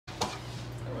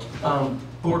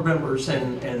board members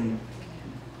and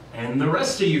the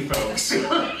rest of you folks,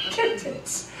 the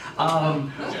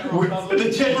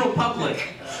general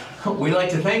public, we'd like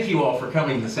to thank you all for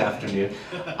coming this afternoon.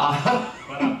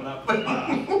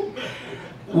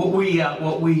 What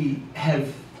we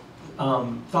have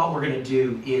thought we're going to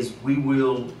do is we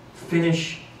will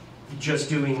finish just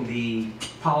doing the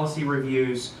policy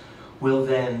reviews. We'll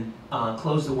then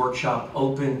close the workshop,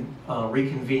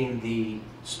 reconvene the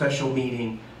special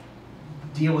meeting,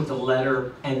 deal with the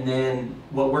letter, and then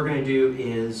what we're going to do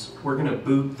is we're going to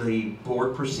boot the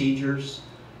board procedures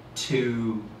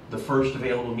to the first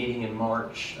available meeting in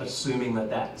March, assuming that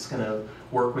that's going to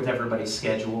work with everybody's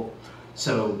schedule.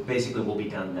 So basically we'll be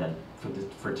done then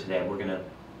for today. We're going to,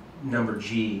 number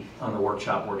G on the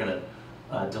workshop, we're going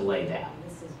to delay that.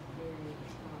 This is very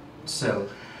So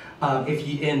if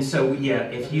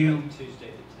you Tuesday the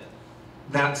 10th.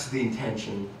 that's the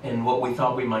intention, and what we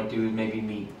thought we might do is maybe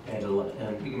meet at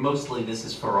 11. Mostly this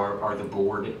is for the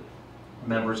board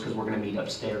members because we're going to meet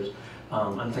upstairs.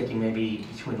 I'm thinking maybe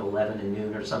between 11 and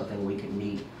noon or something we could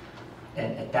meet.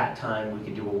 At that time we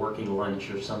could do a working lunch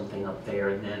or something up there,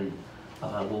 and then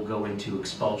we'll go into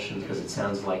expulsion because it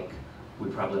sounds like we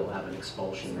probably will have an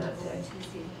expulsion that day.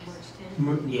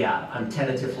 March 10th. Yeah, I'm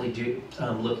tentatively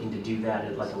looking to do that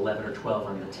at like 11 or 12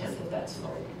 on the 10th if that's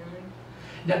all.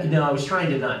 No, I was trying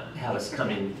to not have us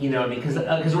come in, you know, I mean, because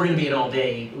we're going to be in all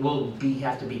day. We'll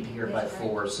have to be here by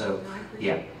 4, so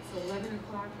yeah. So 11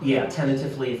 o'clock? Yeah,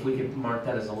 tentatively, if we could mark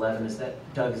that as 11,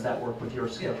 Doug, does that work with your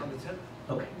schedule? Yeah, on the 10th.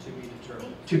 Okay. To be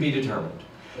determined. To be determined.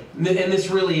 And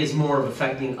this really is more of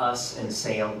affecting us and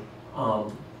Sam.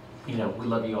 You know, we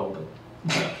love you all,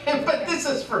 but this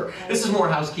is more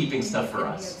housekeeping stuff for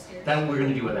us. That we're going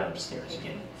to do with that upstairs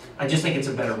again. I just think it's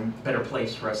a better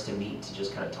place for us to meet, to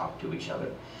just kind of talk to each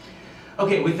other.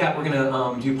 Okay, with that, we're going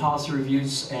to do policy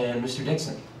reviews, and Mr.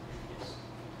 Dixon. Yes.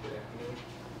 Good afternoon.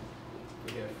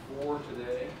 We have 4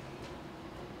 today.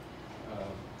 Let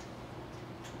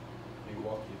me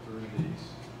walk you through these.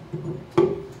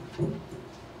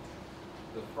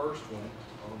 The first one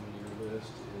on your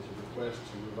list is a request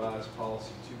to revise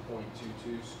policy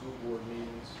 2.22, school board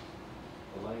meetings.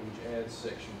 The language adds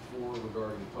section 4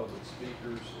 regarding public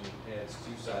speakers and adds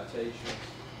 2 citations.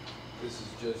 This is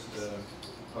just a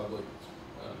public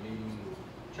meeting.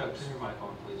 Chuck, turn your mic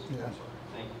on, please. Yeah.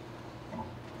 Thank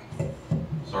you.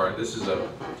 Sorry, this is a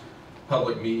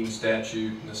public meeting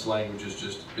statute, and this language is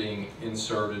just being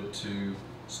inserted to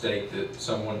state that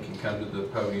someone can come to the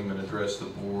podium and address the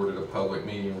board at a public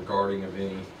meeting regarding of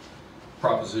any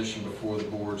proposition before the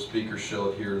board. Speakers shall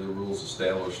adhere to the rules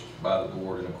established by the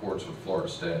board in accordance with Florida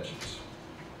statutes.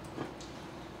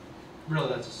 Really,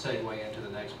 that's a segue into the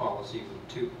next policy,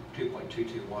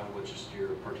 2.221, which is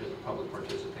your public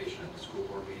participation at the school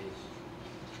board meetings.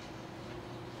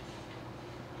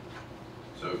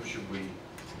 So should we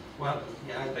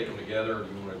take them together, or do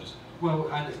you want to just? Well,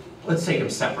 Let's take them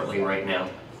separately right now.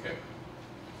 Okay.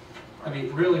 I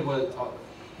mean, really,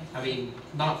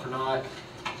 not for naught.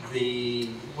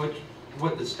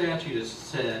 What the statute has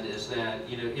said is that,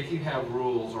 you know, if you have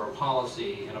rules or a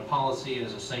policy, and a policy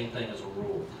is the same thing as a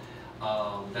rule,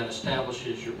 that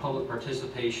establishes your public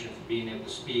participation for being able to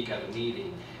speak at a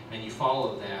meeting, and you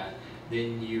follow that,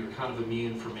 then you're kind of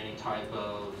immune from any type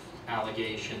of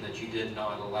allegation that you did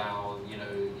not allow, you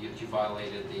know, that you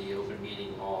violated the open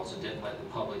meeting laws and didn't let the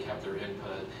public have their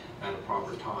input at a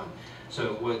proper time.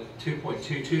 So what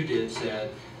 2.22 did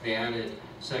said, they added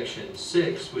section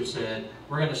 6, which said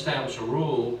we're going to establish a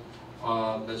rule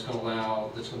that's going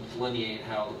to delineate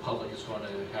how the public is going to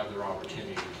have their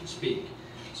opportunity to speak.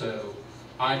 So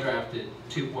I drafted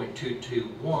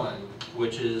 2.221,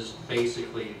 which is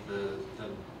basically the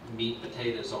meat and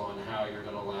potatoes on how you're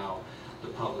going to allow the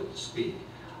public to speak.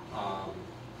 I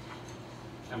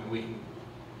mean,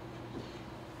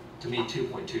 to me,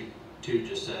 2.22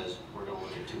 just says we're going to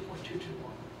look at 2.221.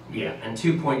 Yeah, and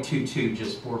 2.22,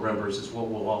 just board members, is what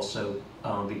we'll also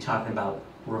be talking about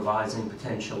revising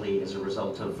potentially as a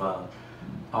result of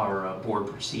our board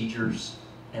procedures,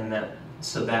 and that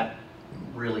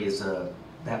really is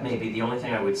that may be the only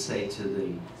thing I would say to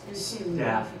the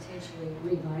staff. Potentially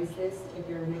revise this at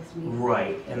their next meeting.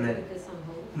 Right, and that. Put this on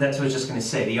hold. That's what I was just going to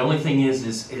say. The only thing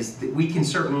is that we can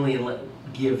certainly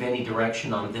give any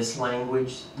direction on this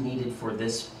language needed for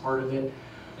this part of it,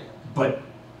 but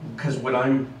because what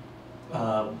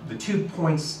the 2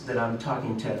 points that I'm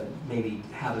talking to maybe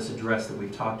have us address that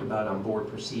we've talked about on board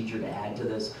procedure to add to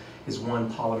this is one,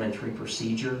 parliamentary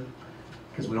procedure,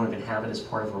 because we don't even have it as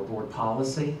part of our board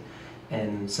policy.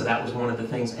 And so that was one of the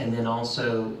things. And then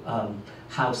also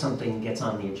how something gets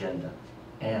on the agenda.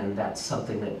 and that's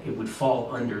something that it would fall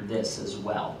under this as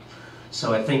well.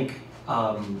 So I think,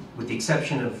 with the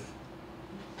exception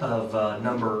of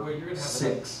number Well, you're gonna have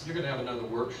 6. You're gonna have another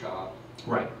workshop.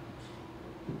 Right.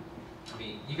 I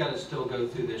mean, you gotta still go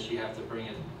through this, you have to bring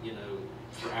it, you know,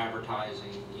 for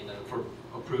advertising, you know, for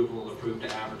approved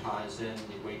to advertise, then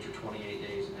you wait your 28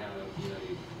 days and have, you know,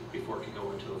 before it can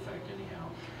go into effect anyhow.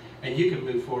 And you can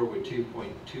move forward with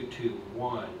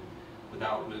 2.221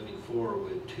 without moving forward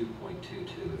with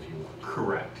 2.22 if you want.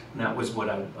 Correct. And that was what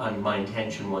my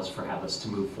intention was for us to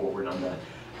move forward on that.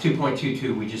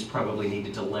 2.22, we just probably need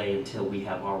to delay until we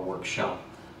have our workshop.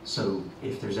 So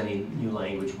if there's any new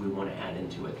language we want to add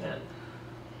into it then.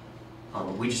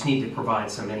 We just need to provide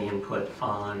any input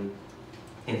on,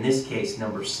 in this case,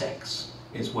 number 6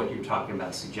 is what you're talking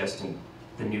about, suggesting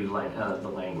the new the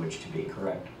language to be,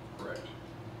 correct? Correct.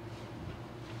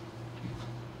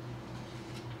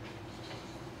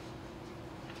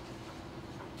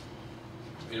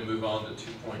 Me to move on to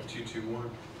 2.221?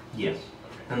 Yes. Okay.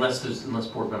 Unless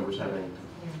board members have anything.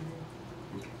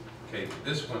 Okay,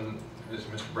 this one, as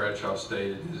Mr. Bradshaw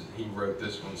stated, he wrote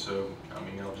this one, so, I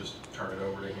mean, I'll just turn it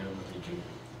over to him and he can.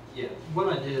 Yeah, what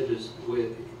I did is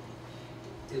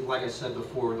like I said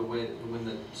before, when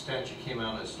the statute came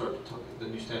out, the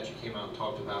new statute came out and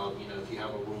talked about, you know, if you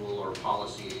have a rule or a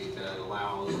policy that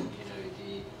allows, you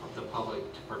know, the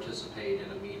public to participate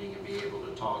in a meeting and be able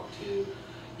to talk to,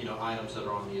 you know, items that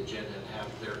are on the agenda and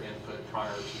have their input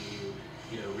prior to you,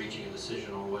 you know, reaching a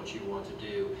decision on what you want to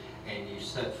do, and you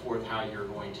set forth how you're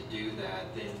going to do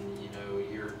that, then, you know,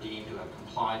 you're deemed to have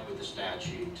complied with the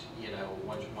statute, you know,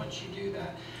 once you do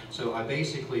that. So I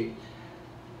basically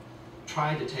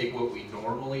tried to take what we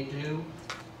normally do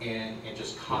and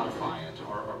just codify it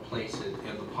or place it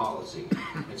in the policy.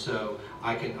 And so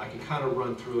I can kind of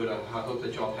run through it. I hope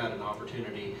that y'all had an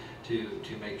opportunity to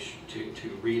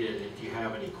read it. If you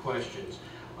have any questions,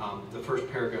 the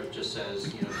first paragraph just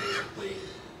says, you know, basically,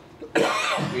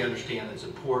 we understand it's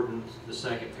important. The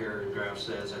second paragraph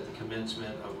says, at the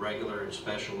commencement of regular and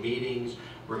special meetings,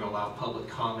 we're going to allow public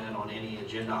comment on any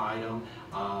agenda item,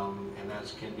 and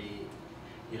that can be,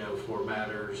 you know, for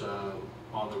matters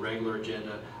on the regular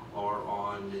agenda or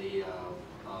on the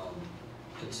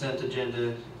consent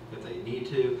agenda if they need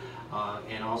to,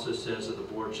 and also says that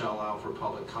the board shall allow for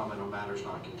public comment on matters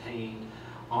not contained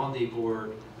on the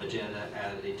board agenda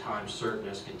at a time certain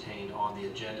as contained on the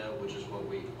agenda, which is what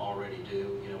we already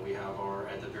do. You know, we have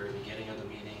at the very beginning of the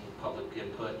meeting, public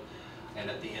input, and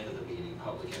at the end of the meeting,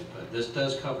 public input. This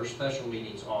does cover special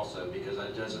meetings also, because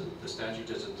the statute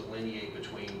doesn't delineate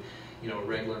between, you know, a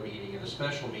regular meeting and a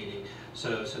special meeting.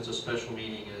 So since a special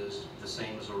meeting is the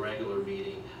same as a regular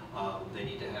meeting, they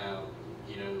need to have,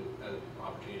 you know, an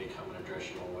opportunity to come and address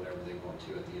you on whatever they want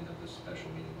to at the end of the special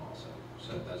meeting also.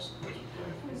 So that's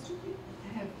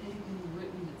Have anything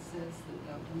written that says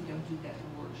that we don't do that in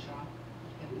a workshop?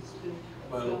 Have we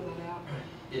spell that out?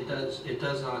 It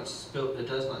does not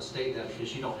state that,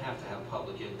 because you don't have to have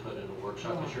public input in a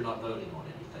workshop because you're not voting on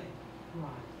anything.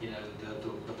 Right. You know,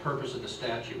 the purpose of the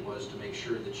statute was to make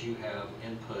sure that you have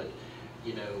input,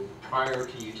 you know, prior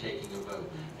to you taking a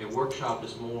vote. A workshop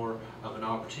is more of an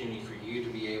opportunity for you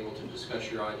to be able to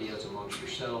discuss your ideas amongst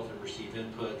yourself and receive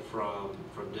input from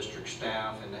district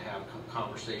staff, and to have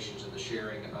conversations and the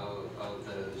sharing of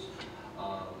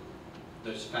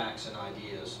those facts and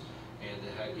ideas, and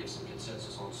to give some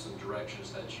consensus on some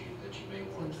directions that you may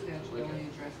want So to the statute look at. only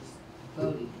addresses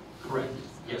voting. Correct.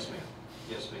 Yes, ma'am.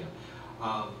 Yes, ma'am.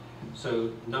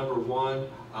 So number 1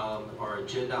 are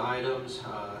agenda items.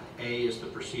 A is the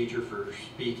procedure for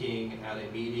speaking at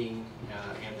a meeting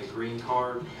and the green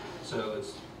card. So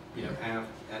it's, you know,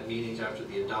 at meetings after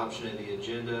the adoption of the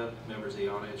agenda, members of the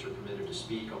audience are permitted to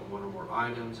speak on one or more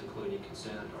items, including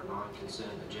consent or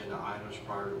non-consent agenda items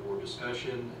prior to board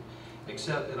discussion.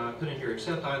 Except, and I put in here,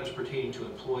 except items pertaining to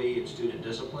employee and student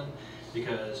discipline,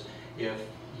 because if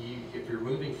you're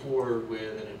moving forward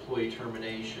with an employee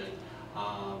termination,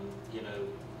 you know,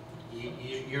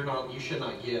 you should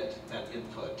not get that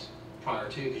input prior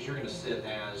to, because you're going to sit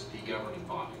as the governing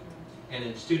body. And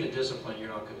in student discipline,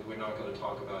 we're not going to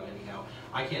talk about anyhow.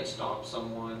 I can't stop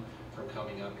someone from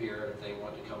coming up here if they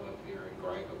want to come up here and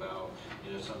gripe about,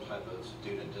 you know, some type of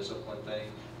student discipline thing.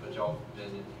 But y'all been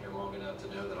in here long enough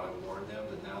to know that I warned them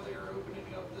that now they are opening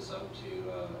this up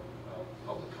to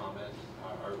public comment,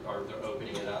 or they're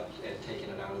opening it up and taking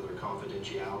it out of their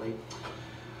confidentiality.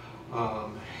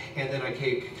 And then I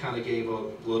kind of gave a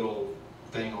little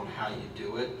thing on how you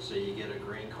do it. So you get a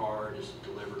green card, it's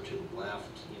delivered to the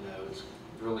left. You know, it's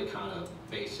really kind of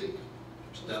basic,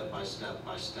 step by step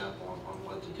on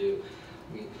what to do.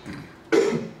 I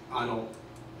mean, I don't,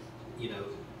 you know,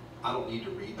 I don't need to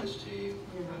read this to you.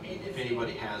 I mean, if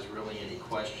anybody has really any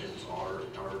questions or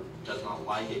does not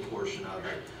like a portion of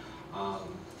it,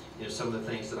 you know, some of the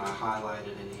things that I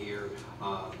highlighted in here,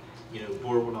 you know,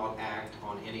 board will not act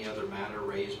on any other matter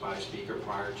raised by a speaker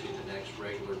prior to the next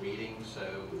regular meeting. So,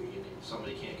 you know,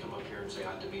 somebody can't come up here and say,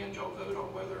 I demand y'all vote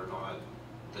on whether or not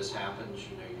this happens.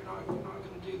 You know, you're not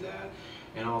going to do that.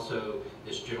 And also,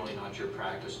 it's generally not your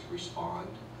practice to respond,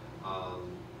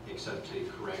 except to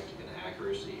correct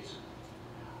inaccuracies,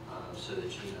 so that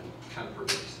you know, kind of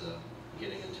prevents the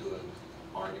getting into an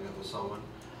argument with someone.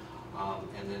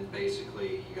 And then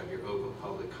basically you have your open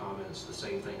public comments. The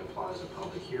same thing applies at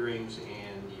public hearings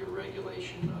and your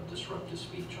regulation of disruptive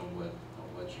speech on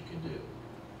what you can do.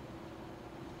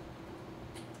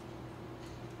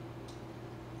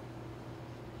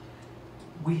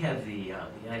 We have the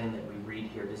item that we read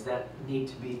here. Does that need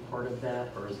to be part of that,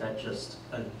 or is that just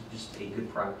a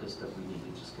good practice that we need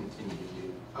to just continue to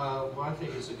do? Well, I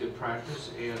think it's a good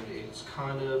practice, and it's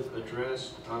kind of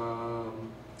addressed.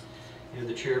 You know,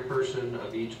 the chairperson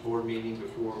of each board meeting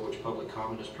before which public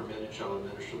comment is permitted shall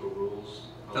administer the rules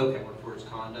of the board for its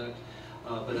conduct.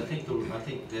 But I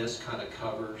think this kind of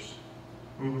covers,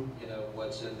 you know,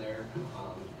 what's in there.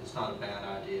 It's not a bad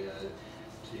idea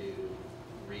to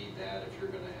read that if you're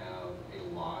going to have a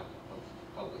lot of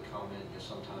public comment. You know,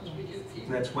 sometimes we get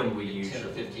people. That's when we 10 usually. to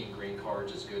 15 green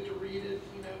cards. It's good to read it.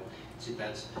 You know, see,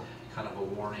 that's kind of a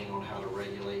warning on how to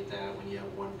regulate that. When you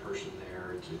have one person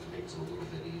there, it makes it a little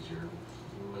bit easier.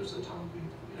 Most of the time, you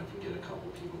know, if we get a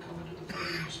couple people coming to the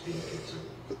podium to speak, it's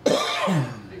a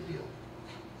big deal.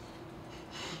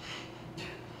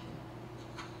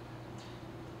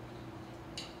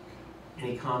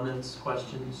 Any comments,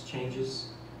 questions, changes?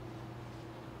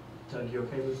 Doug, you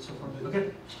okay with it so far?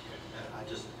 Okay. I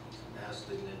just asked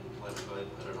and then let everybody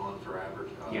put it on for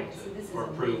Yeah. for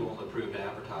approval, approved to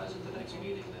advertise at the next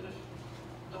meeting. Then if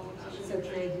no one has any So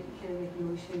can I make a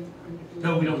motion?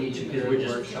 No, we don't need to, because we're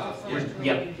just. workshop.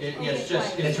 Yep. It's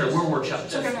just. That's right, we're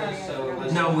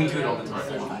workshopping. No, we do it all the time.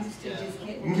 So I used to just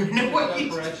get. No, wait.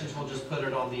 No corrections, we'll just put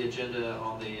it on the agenda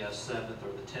on the 7th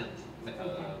or the 10th,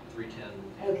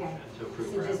 310, Okay. to approve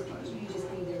So for just, advertising. you just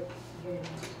need to get it.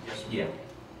 Yes, ma'am. Yeah.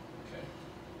 Okay.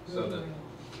 So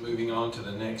moving on to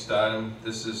the next item,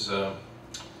 this is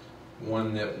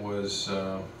one that was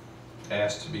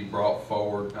asked to be brought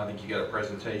forward. I think you got a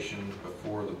presentation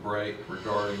before the break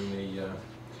regarding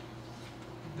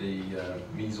the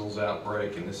measles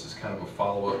outbreak, and this is kind of a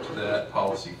follow-up to that.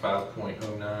 Policy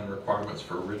 5.09, requirements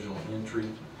for original entry.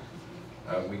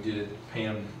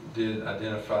 Pam did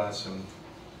identify some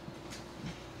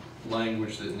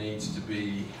language that needs to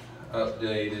be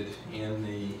updated in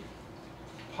the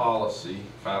policy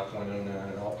 5.09,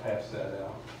 and I'll pass that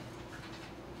out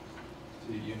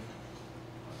to you.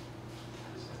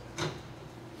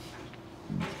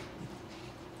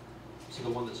 So the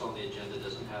one that's on the agenda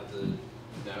doesn't have the. No,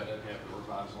 it doesn't have the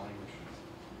revised language.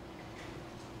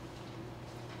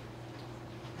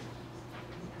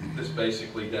 This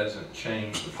basically doesn't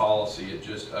change the policy, it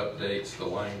just updates the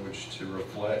language to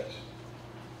reflect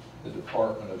the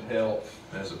Department of Health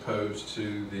as opposed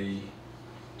to the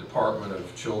Department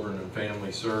of Children and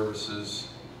Family Services.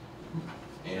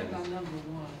 And By number 1,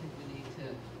 I think we need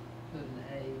to put an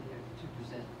A there to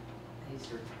present a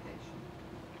certification.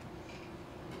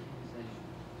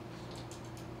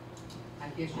 I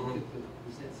guess you could put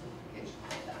present certification.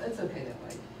 That's okay that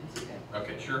way. It's okay.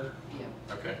 okay, sure.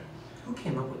 Yeah. Okay. Who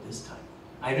came up with this title?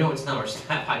 I know it's not our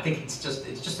staff. I think it's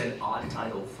just an odd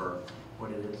title for what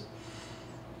it is.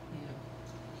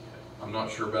 Yeah. I'm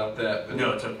not sure about that, but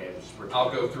No, it's okay.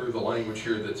 I'll go through the language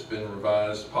here that's been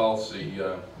revised. Policy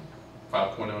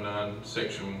 5.09,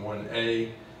 Section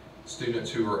 1A, students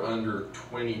who are under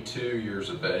 22 years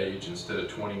of age instead of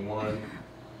 21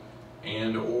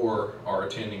 and or are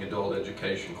attending adult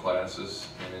education classes.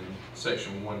 And in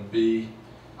Section 1B,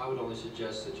 I would only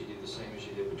suggest that you do the same as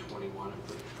you did with 21 and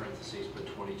put parentheses, put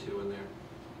 22 in there.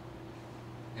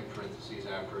 In parentheses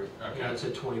after it. Okay. Yeah, it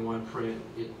said 21 print,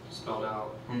 it spelled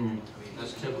out. I mean,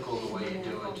 that's typical the way you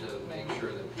do it to make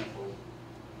sure that people,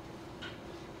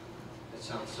 it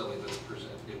sounds silly, but it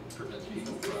prevents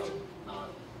people from not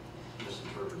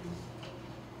misinterpreting.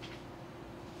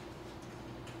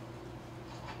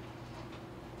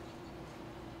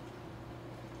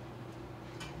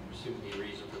 I'm assuming the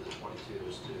reason for the 22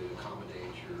 is to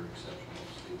accommodate your exceptional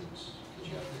students, because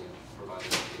you have to provide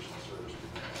educational service to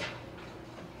them.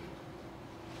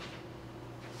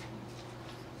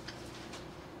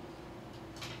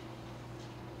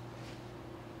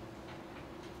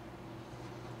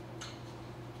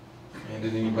 and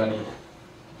did anybody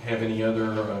have any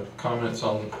other comments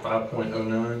on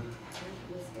 5.09?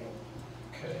 That's good.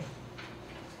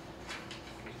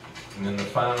 And then the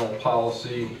final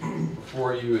policy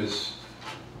before you is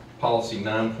policy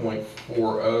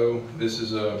 9.40. This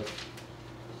is a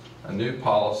new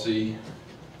policy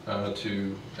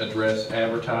to address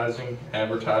advertising.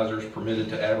 Advertisers permitted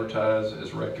to advertise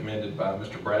as recommended by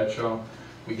Mr. Bradshaw.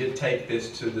 We did take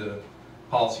this to the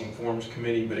Policy and Forms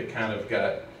Committee, but it kind of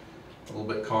got a little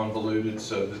bit convoluted,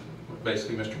 so that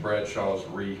basically Mr. Bradshaw's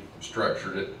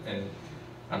restructured it, and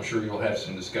I'm sure you'll have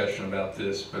some discussion about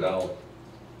this, but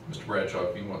Mr. Bradshaw,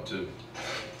 if you want to.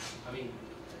 I mean,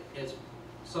 it's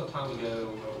some time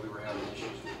ago we were having issues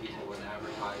with people in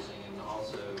advertising, and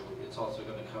also it's also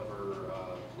going to cover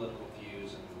political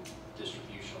views and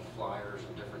distribution of flyers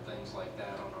and different things like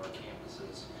that on our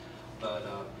campuses. But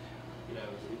you know,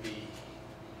 it'd be,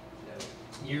 you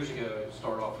know, years ago it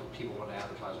started off with people wanting to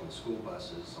advertise on the school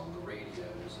buses, on the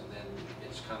radios, and then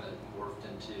it's kind of morphed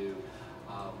into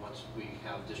once we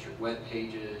have district web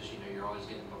pages, you know, you're always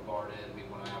getting bombarded. We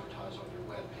want to advertise on your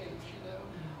web page, you know,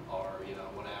 or, you know,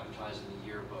 I want to advertise in the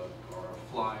yearbook or a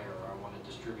flyer, or I want to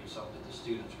distribute something to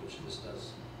students, which this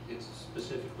does. It's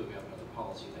specifically, we have another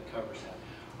policy that covers that.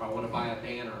 Or I want to buy a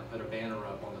banner, put a banner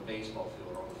up on the baseball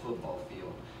field or on the football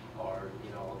field, or,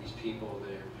 you know, all these people,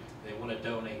 they want to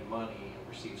donate money and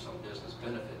receive some business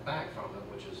benefit back from it,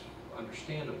 which is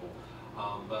understandable.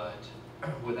 But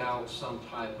without some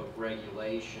type of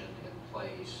regulation in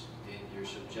place, then you're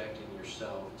subjecting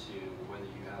yourself to whether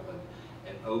you have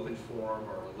an open forum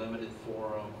or a limited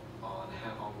forum on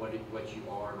what you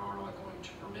are and are not going to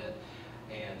permit.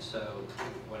 And so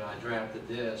when I drafted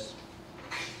this,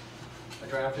 I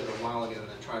drafted it a while ago, and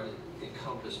I tried to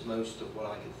encompass most of what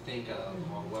I could think of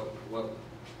on what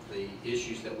the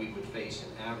issues that we would face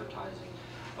in advertising.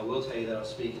 I will tell you that I was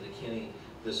speaking to Kenny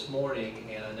this morning,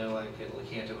 and I know like at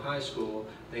Lecanto High School,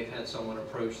 they've had someone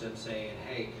approach them saying,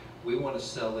 hey, we want to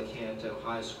sell Lecanto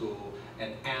High School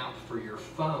an app for your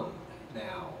phone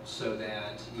now, so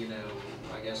that, you know,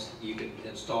 I guess you can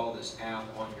install this app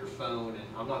on your phone, and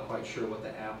I'm not quite sure what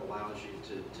the app allows you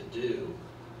to do.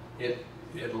 It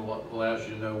allows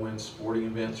you to know when sporting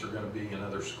events are going to be and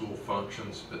other school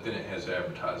functions, but then it has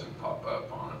advertising pop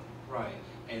up on it. Right,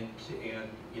 and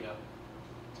you know,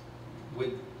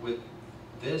 with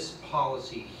this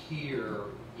policy here,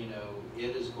 you know,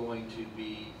 it is going to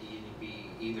be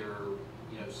either,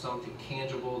 you know, something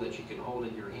tangible that you can hold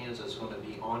in your hands that's going to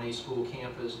be on a school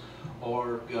campus,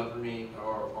 or governing,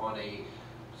 or on a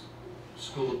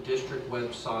school district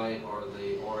website, or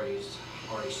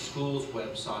a school's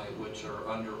website, which are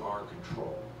under our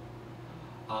control.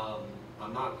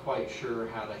 I'm not quite sure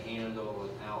how to handle an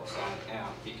outside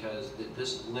app, because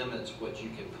this limits what you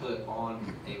can put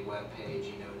on a web page,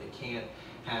 you know, and it can't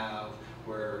have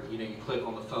where, you know, you click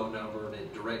on the phone number and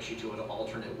it directs you to an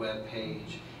alternate web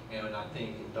page. And I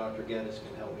think Dr. Geddes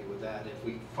can help me with that. If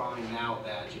we find out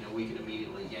that, you know, we can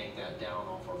immediately yank that down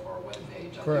off of our web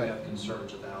page. I do have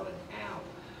concerns about an app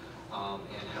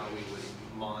and how we would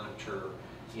monitor,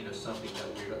 you know, something that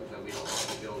we don't have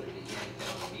the ability to yank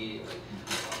down immediately.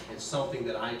 It's something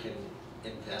that I can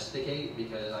investigate,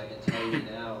 because I can tell you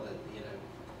now that, you know,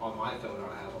 on my phone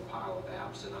I have a pile of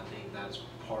apps, and I think that's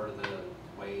part of the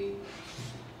way,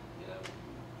 you know,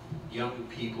 young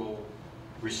people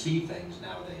receive things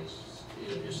nowadays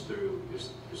is through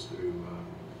you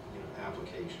know,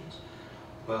 applications.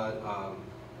 But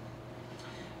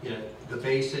you know, the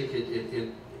basic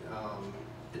it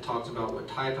talks about what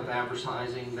type of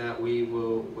advertising that we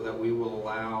will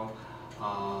allow.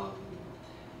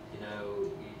 You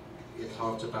know, it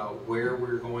talks about where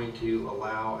we're going to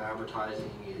allow advertising.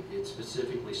 It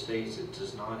specifically states it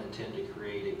does not intend to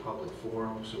create a public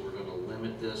forum, so we're going to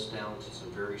limit this down to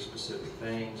some very specific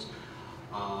things.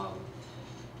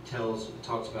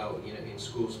 Talks about, you know, in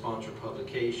school-sponsored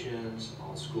publications,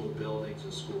 on school buildings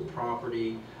and school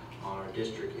property, on our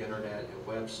district internet and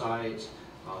websites,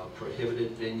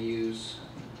 prohibited venues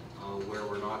where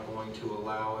we're not going to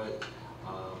allow it,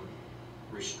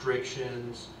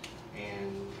 restrictions,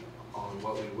 and on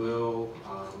what we will.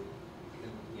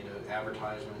 You know,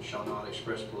 advertisements shall not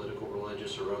express political,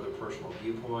 religious, or other personal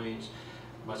viewpoints.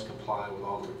 Must comply with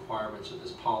all the requirements of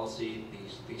this policy.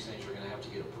 These things are going to have to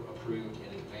get approved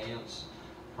in advance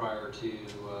prior to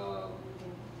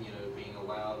you know, being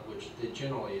allowed, which it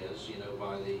generally is, you know,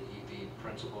 by the EV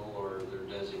principal or their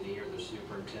designee or the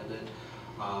superintendent.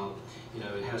 You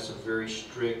know, it has some very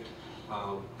strict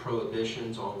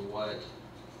prohibitions on what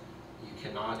you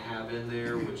cannot have in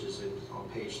there, which is on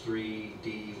page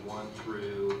 3D 1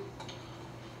 through.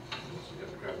 I got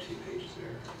to grab 2 pages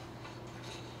there.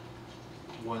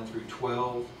 1 through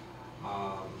 12,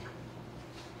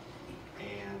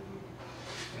 and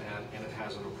it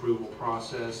has an approval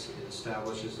process. It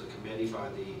establishes a committee by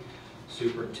the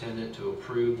superintendent to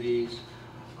approve these.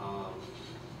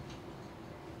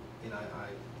 And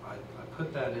I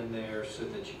put that in there so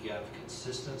that you have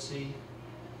consistency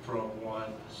from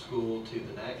one school to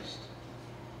the next.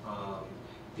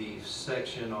 The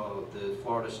section of the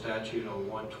Florida statute on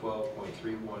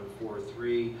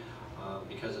 112.3143,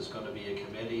 because it's going to be a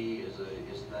committee,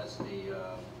 that's the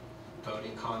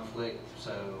voting conflict.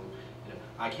 So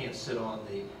I can't sit on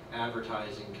the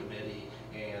advertising committee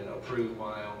and approve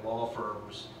my own law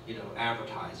firm's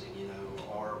advertising,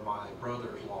 or my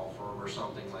brother's law firm or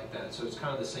something like that. So it's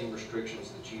kind of the same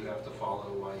restrictions that you have to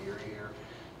follow while you're here,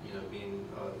 being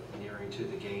adhering to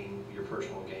the gain, your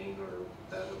personal gain or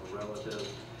that of a relative.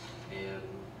 And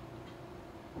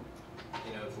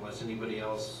unless anybody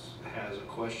else has a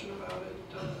question about it,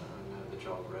 I know that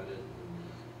y'all read it.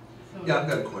 So- Yeah, I've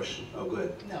got a question. Oh, go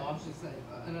ahead. No, I was just saying,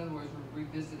 in other words, we're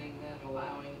revisiting that,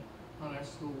 allowing on our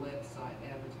school website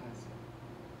advertising.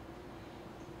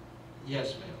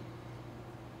 Yes, ma'am.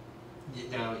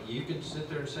 Now, you can sit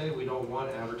there and say, we don't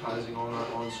want advertising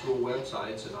on school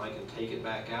websites, and I can take it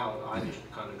back out. I just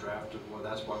kind of drafted, well,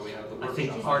 that's why we have the I workshop.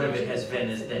 think part of it has been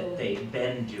is that they've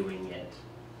been doing it,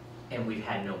 and we've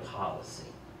had no policy.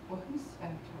 Well, who's You're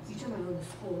advertising? talking about on the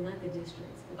school, not the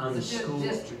districts. but On the Di- school-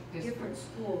 District. Different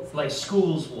schools. Like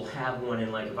schools will have one,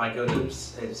 and like if I go to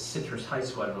Citrus High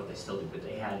School, I don't know if they still do, but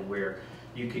they had where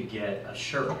you could get a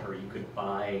shirt or you could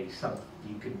buy something.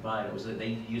 You could buy it was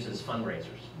they use it as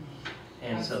fundraisers,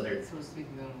 and so they're. So we're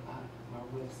speaking on our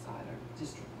website, our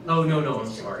district. Oh no, I'm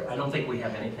sorry. I don't think we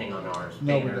have anything on ours,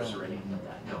 No, we banners don't. or anything like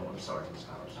that. No, I'm sorry, Ms.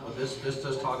 Howard. Well, this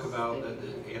does talk about,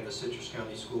 and the Citrus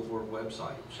County School Board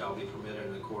website shall be permitted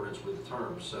in accordance with the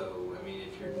terms. So, I mean,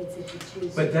 if you're, It's if you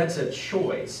choose. But that's a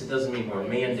choice. It doesn't mean we're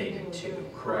mandated to,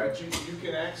 correct? You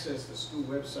can access the school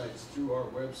websites through our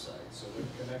website, so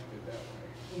they're connected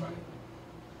that way. Mhm.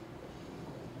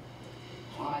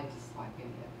 I just like any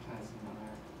advertising on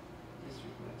our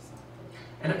district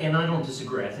website. And I don't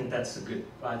disagree. I think that's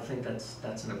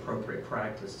that's an appropriate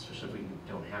practice, especially if we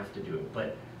don't have to do it.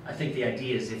 But I think the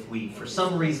idea is if we, for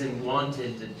some reason,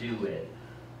 wanted to do it,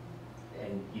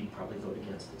 and you'd probably vote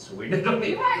against it, so we don't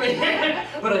need.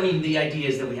 But I mean, the idea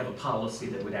is that we have a policy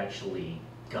that would actually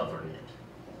govern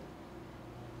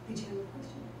it. Did you have a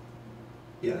question?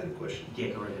 Yeah, I had a question. Yeah,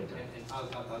 go ahead.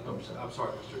 I'm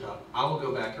sorry, Mr. Dunn. I will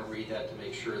go back and read that to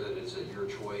make sure that it's at your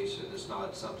choice and it's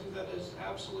not something that is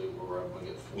absolute where I'm going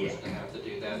to get forced to have to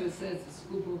do that. Because it says the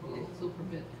school board will also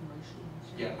permit commercial.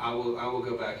 Yeah, I will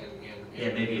go back and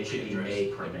Yeah, maybe it should be readdress- may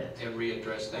permit and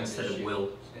readdress that instead of issue, will.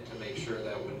 and to make sure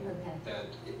that when Okay. that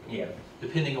Yeah.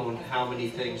 depending on how many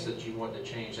things that you want to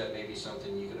change, that may be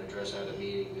something you can address at a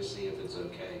meeting to see if it's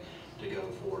okay to go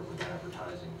forward with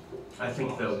advertising. I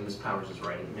think though, Ms. Powers is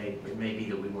right. It may be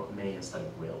that we want may instead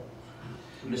of will.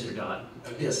 Mr. Dodd.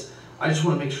 Yes, I just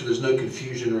want to make sure there's no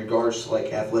confusion in regards to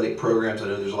like athletic programs. I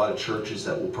know there's a lot of churches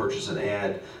that will purchase an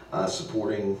ad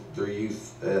supporting their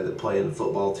youth that play in the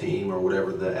football team or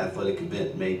whatever the athletic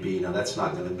event may be. Now that's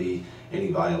not going to be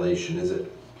any violation, is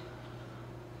it?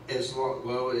 As long,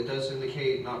 well, it does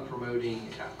indicate not promoting.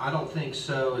 I don't think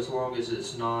so, as long as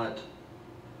it's not.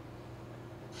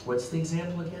 What's the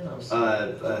example again? I'm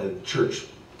sorry. Church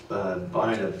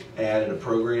buying an ad in a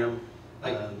program,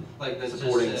 Like- Like that just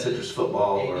supporting says Citrus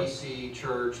football or ABC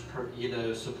Church,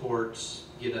 supports,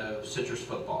 Citrus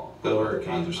football. Go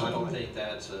Hurricanes or I something don't like think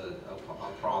that's a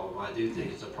problem. I do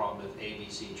think it's a problem if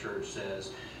ABC Church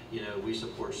says, we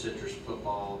support Citrus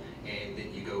football, and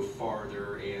then you go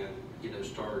farther and,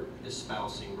 start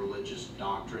espousing religious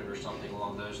doctrine or something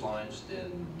along those lines,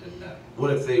 then no.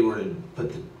 What if they were to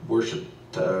put the worship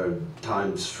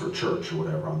times for church or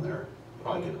whatever on there?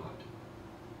 Probably Like it- not.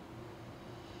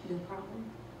 No problem?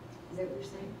 Is that what you're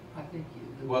saying? I think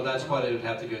you. Well, that's why they would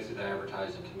have to go through the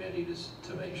advertising committee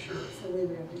to make sure. So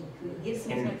leave it up to the committee. Give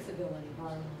some And- flexibility,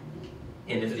 bottom line.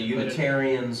 And if the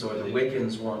Unitarians or the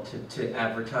Wiccans want to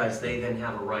advertise, they then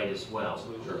have a right as well.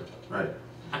 Sure, right.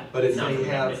 But if Not they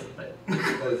recommended, have, but-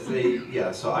 but if they,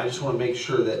 yeah, so I just want to make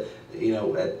sure that,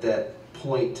 at that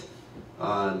point,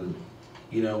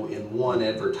 in one,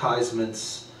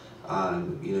 advertisements,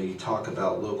 you talk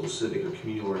about local civic or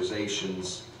community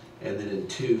organizations, and then in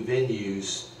two,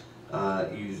 venues,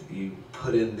 you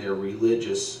put in their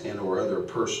religious and or other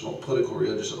personal, political,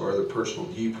 religious, or other personal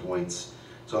viewpoints.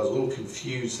 So I was a little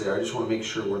confused there. I just want to make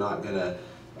sure we're not going to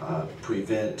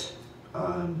prevent.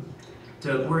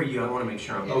 Doug, where are you? I want to make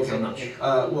sure I'm not sure.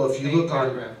 Well, if you look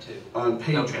on Paragraph 2.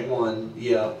 page Okay. 1,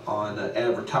 yeah, on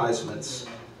advertisements,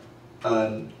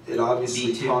 it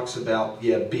obviously B2. talks about,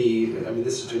 B, I mean,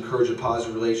 this is to encourage a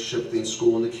positive relationship between the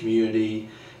school and the community,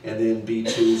 And then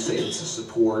B2, statements of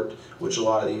support, which a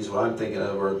lot of these, what I'm thinking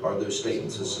of are those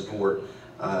statements of support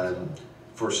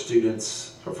for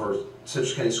students, or for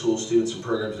Citrus County School students and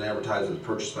programs and advertisements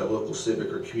purchased by local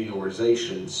civic or community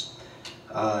organizations.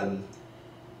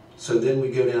 So then we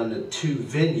go down to 2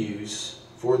 venues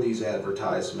for these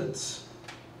advertisements.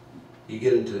 You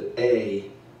get into A,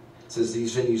 it says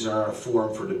these venues are not a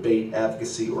forum for debate,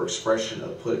 advocacy, or expression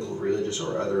of political, religious,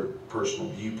 or other personal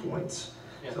viewpoints.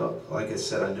 Yeah. So, like I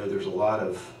said, I know there's a lot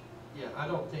of, Yeah, I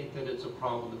don't think that it's a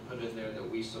problem to put in there that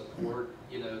we support,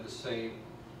 you know, the same,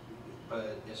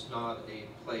 but it's not a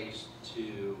place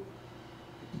to,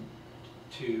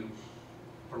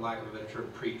 for lack of a better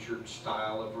term, preach your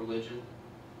style of religion,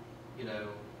 you know,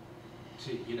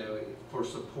 for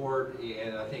support.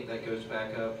 And I think that goes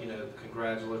back up, you know,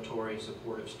 congratulatory,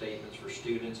 supportive statements for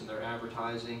students and their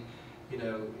advertising, you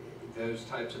know, those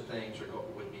types of things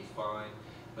would be fine,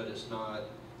 but it's not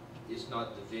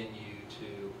the venue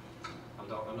to, I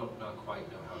don't quite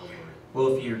know how to word it.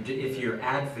 Well, if you're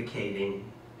advocating,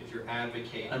 If you're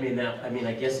advocating. I mean,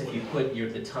 I guess if you put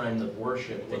the time of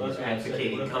worship, then Well, you're that's what I'm saying.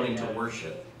 advocating What if coming they to have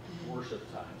worship.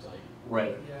 Worship times, like,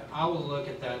 Right. Yeah, I will look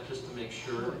at that just to make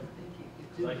sure.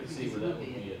 I can see where that would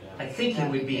be I an think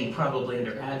it would be probably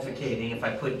under advocating. If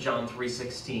I put John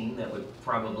 3:16, that would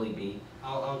probably be.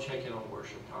 I'll check in on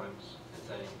worship times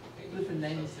and things. With the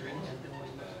names they're in, then we'll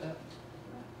look up.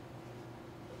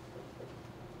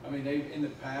 I mean, in the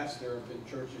past, there have been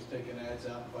churches taking ads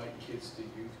out, inviting kids to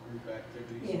youth group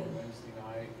activities Yeah. on Wednesday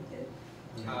night.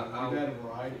 We've I'll- had a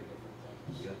variety of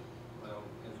different things. Well,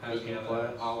 in the past, we have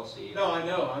a policy. No, I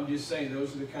know, I'm just saying,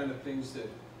 those are the kind of things that,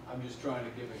 I'm just trying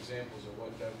to give examples of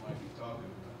what Doug might be talking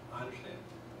about. I understand.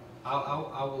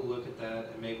 I will look at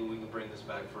that, and maybe we can bring this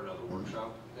back for another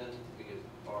workshop then,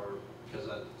 because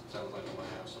that sounds like I'm gonna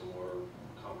have some more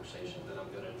conversation that I'm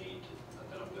gonna need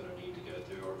to go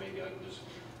through, or maybe I can just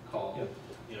call,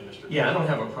 you know, Mr. Yeah, I don't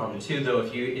have a problem too, though.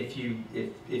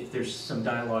 If there's some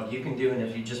dialogue you can do, and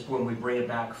if you just when we bring it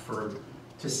back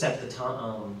to set the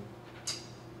time,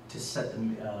 to set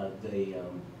the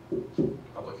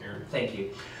Public hearing. thank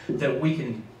you, that we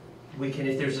can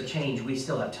if there's a change, we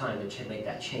still have time to make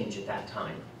that change at that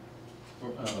time.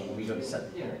 When we go to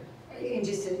set the hearing. And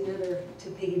just another, to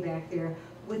piggyback there,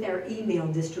 with our email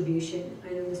distribution,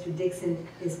 I know Mr. Dixon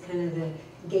is kind of the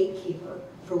gatekeeper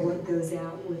for what goes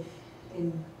out with,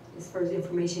 and as far as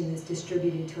information that's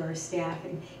distributed to our staff.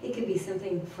 And it could be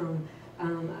something from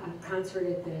a concert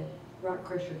at the Rock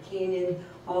Crusher Canyon,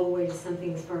 all the way to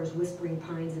something as far as Whispering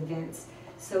Pines events.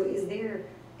 So is there,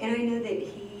 and I know that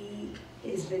he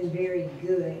has been very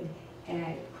good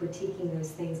at critiquing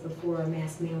those things before a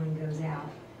mass mailing goes out.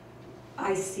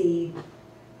 I see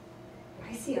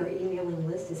our emailing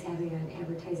list as having an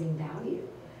advertising value.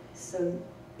 So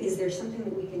is there something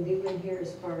that we can do in here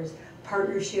as far as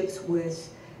partnerships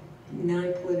with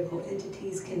non-political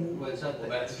entities? Well, is that the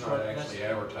Well, that's not intranet? actually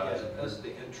advertising. Yeah, that's the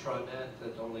intranet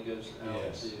that only goes out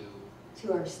Yes.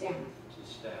 To our staff,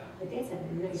 to staff. but that's a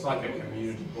nice. It's like a balance.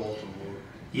 community bulletin board.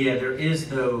 Yeah,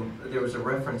 there was a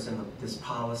reference in this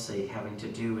policy having to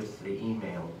do with the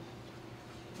email.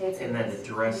 That's And that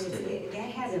addressed it. That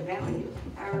has a value.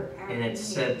 Our And it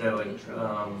said though,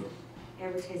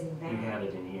 advertising you had value.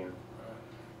 it in here.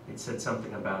 It said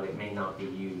something about it may not be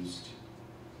used.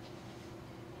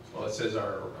 Well, it says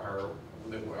our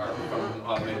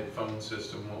automated phone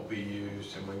system won't be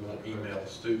used, and we won't email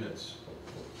students.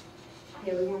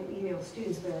 Yeah, we won't email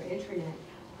students, but our intranet,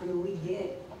 I mean,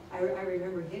 I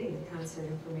remember getting the concert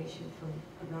information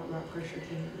about Rock Crusher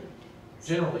Canyon.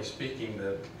 Generally speaking,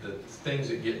 the things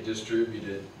that get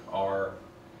distributed are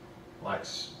like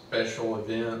special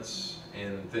events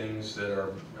and things that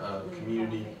are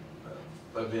community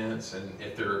events, and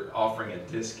if they're offering a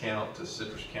discount to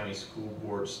Citrus County School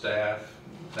Board staff,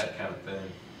 that kind of thing.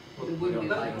 It would be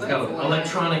like. No,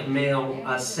 electronic mail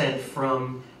sent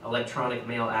from electronic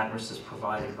mail addresses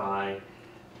provided by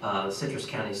Citrus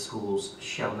County schools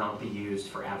shall not be used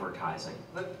for advertising.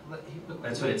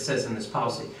 That's what it says in this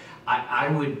policy.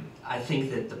 I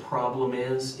think that the problem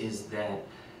is that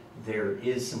there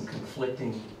is some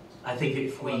conflicting. I think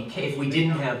if we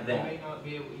didn't have that.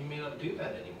 You may not do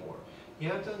that anymore. You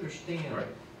have to understand Right.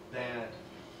 that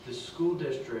the school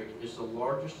district is the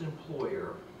largest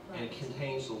employer and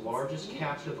contains the largest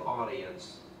captive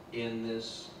audience in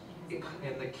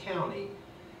the county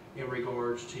in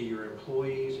regards to your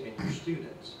employees and your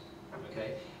students.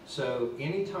 Okay, so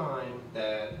anytime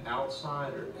that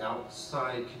outside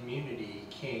community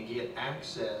can get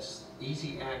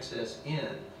easy access in,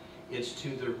 it's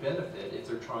to their benefit if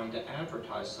they're trying to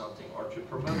advertise something or to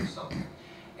promote something.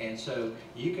 And so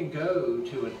you can go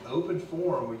to an open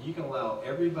forum where you can allow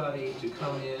everybody to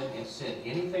come in and send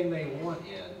anything they want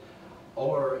in,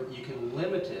 or you can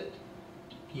limit it,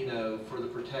 you know, for the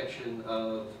protection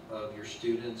of your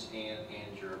students and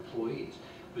your employees.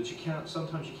 But you can't,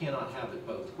 sometimes you cannot have it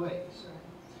both ways.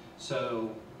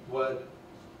 So what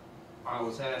I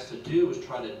was asked to do was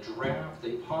try to draft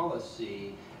a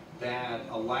policy that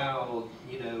allowed,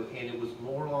 you know, and it was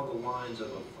more along the lines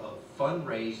of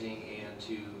fundraising and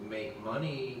to make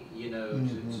money, you know,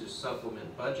 to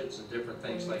supplement budgets and different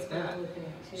things like that.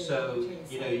 So,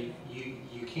 you know,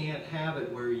 you can't have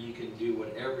it where you can do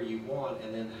whatever you want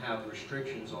and then have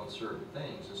restrictions on certain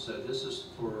things. And so this is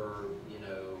for, you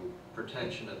know,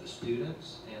 protection of the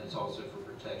students, and it's also for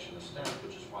protection of staff,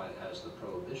 which is why it has the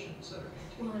prohibitions that are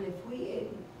maintained. Well, and if we,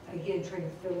 again, trying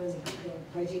to fill in the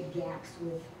budget gaps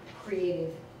with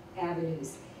creative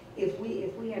avenues, if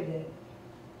we have the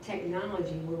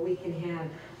technology where we can have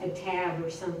a tab or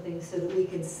something so that we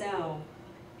can sell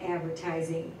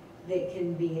advertising that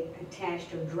can be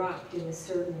attached or dropped in a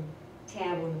certain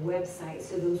tab on the website,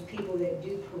 so those people that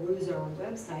do peruse our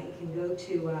website can go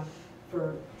to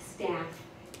for staff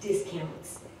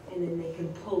discounts, and then they can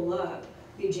pull up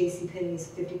your JCPenney's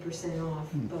 50%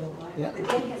 off, blah, blah, blah. Yeah. But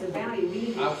that has a value, we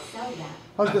need to sell that.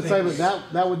 I was gonna say,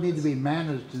 but that would need to be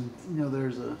managed, and, you know,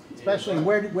 there's a, especially,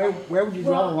 where would you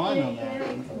draw the line on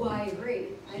that? Well, I agree,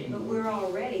 but we're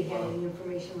already having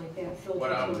information like that filtered What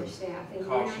to I our would staff, and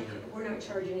caution we're not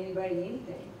charging anybody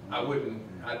anything.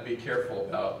 I'd be careful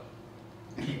about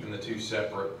keeping the two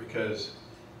separate, because,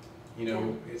 you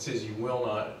know, it says you will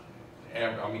not,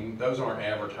 I mean, those aren't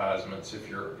advertisements if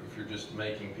you're just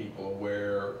making people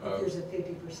aware If of, there's a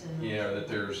 50% you know, that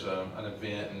there's an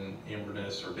event in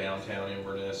Inverness or downtown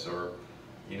Inverness, or,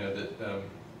 you know, that,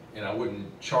 and I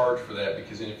wouldn't charge for that,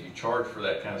 because then if you charge for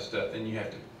that kind of stuff, then you have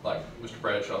to, like Mr.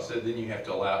 Bradshaw said, then you have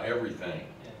to allow everything.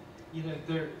 You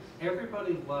know,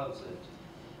 everybody loves it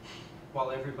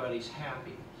while everybody's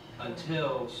happy,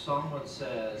 until someone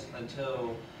says,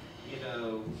 until, you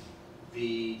know,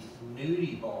 the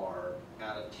nudie bar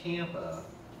out of Tampa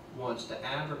wants to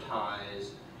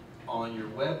advertise on your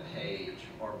webpage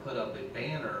or put up a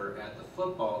banner at the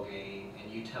football game, and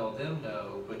you tell them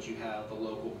no, but you have the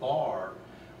local bar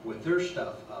with their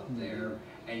stuff up there,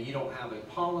 and you don't have a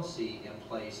policy in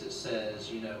place that says,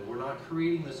 you know, we're not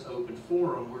creating this open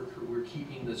forum, we're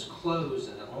keeping this closed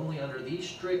and only under these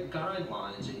strict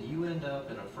guidelines, and you end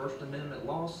up in a First Amendment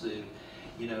lawsuit,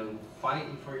 you know,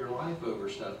 fighting for your life over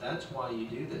stuff. That's why you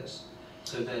do this,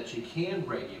 so that you can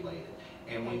regulate it.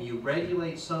 And when you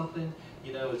regulate something,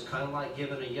 you know, it's kind of like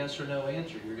giving a yes or no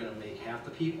answer. You're going to make half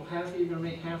the people happy, you're going to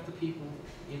make half the people,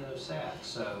 you know, sad.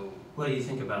 So, Well, you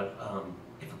think about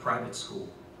if a private school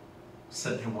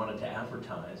said they wanted to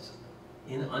advertise,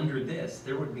 under this,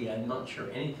 there would be, I'm not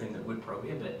sure, anything that would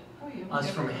prohibit us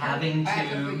from having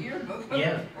to,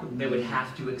 yeah, they would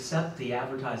have to accept the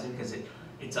advertising because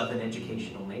it's of an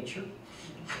educational nature.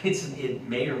 It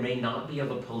may or may not be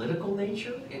of a political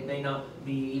nature. It may not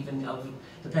be even of,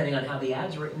 depending on how the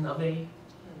ad's written, of a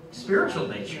spiritual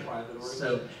nature.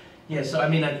 So, yeah, so I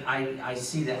mean, I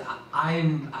see that.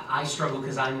 I struggle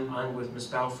because I'm with Ms.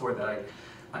 Balfour that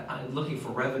I'm looking for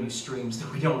revenue streams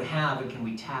that we don't have, and can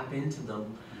we tap into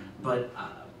them? But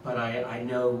I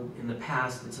know in the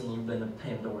past it's a little bit of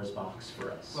Pandora's box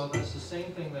for us. well, that's the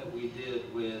same thing that we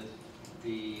did with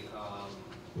the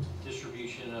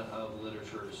distribution of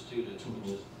literature to students,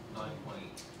 which is 9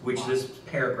 point. Which this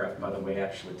paragraph, by the way,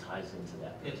 actually ties into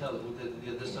that.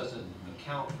 This doesn't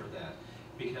account for that,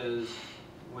 because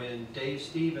when Dave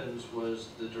Stevens was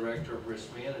the director of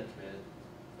risk management,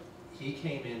 he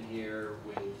came in here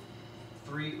with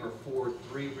 3 or 4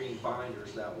 3-ring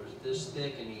binders that was this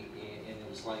thick, and it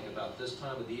was like about this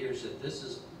time of the year, said this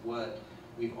is what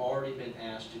we've already been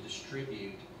asked to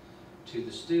distribute to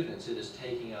the students. It is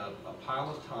taking a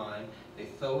pile of time. They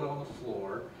throw it on the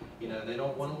floor. You know, they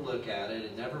don't want to look at it.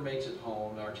 It never makes it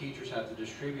home. Our teachers have to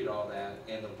distribute all that.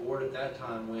 And the board at that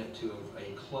time went to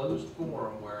a closed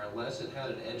forum where, unless it had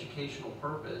an educational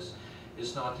purpose,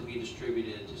 it's not to be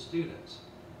distributed to students.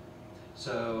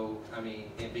 So, I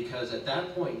mean, and because at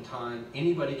that point in time,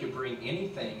 anybody could bring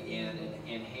anything in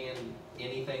and hand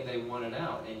anything they wanted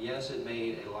out. And yes, it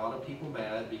made a lot of people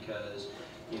mad because,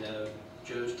 you know,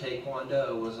 Joe's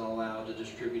Taekwondo wasn't allowed to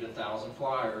distribute 1,000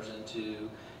 flyers into,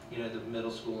 you know, the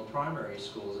middle school and primary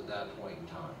schools at that point in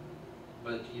time.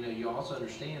 But, you know, you also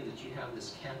understand that you have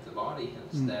this captive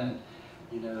audience that,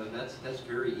 you know, that's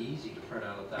very easy to print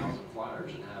out 1,000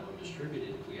 flyers and have them distributed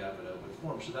if we have an open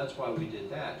forum. So that's why we did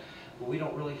that. But we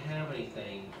don't really have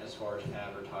anything as far as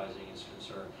advertising is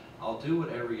concerned. I'll do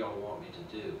whatever y'all want me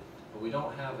to do. but we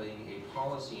don't have a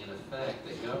policy in effect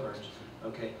that governs,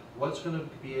 okay, what's going to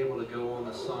be able to go on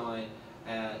the sign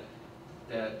at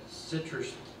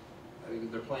Citrus. I mean,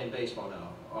 they're playing baseball now.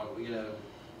 You know,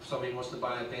 somebody wants to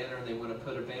buy a banner and they want to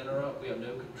put a banner up. We have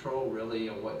no control really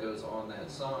of what goes on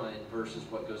that sign versus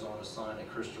what goes on a sign at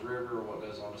Crystal River or what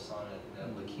goes on a sign at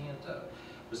Lecanto.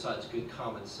 Besides good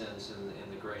common sense and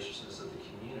the graciousness of the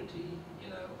community, you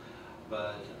know.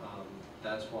 But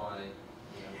that's why,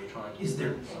 you know, we're trying to.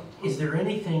 Is there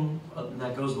anything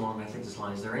that goes along? I think this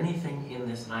line. Is there anything in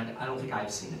this? And I don't think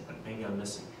I've seen it, but maybe I'm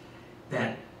missing.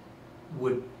 That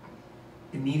would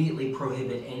immediately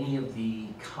prohibit any of the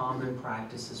common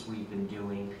practices we've been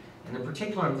doing. And in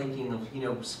particular, I'm thinking of, you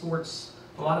know, sports.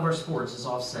 A lot of our sports is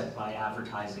offset by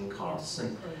advertising costs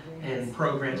and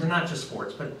programs, and not just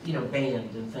sports, but, you know,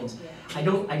 band and things. I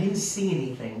didn't see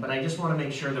anything, but I just want to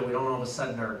make sure that we don't all of a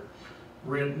sudden are,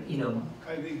 you know.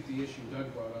 I think the issue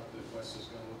Doug brought up that Wes is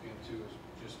gonna look into is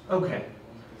just. Okay.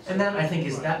 And that, I think,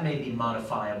 that may be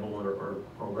modifiable or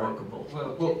workable.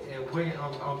 Well,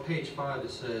 on page 5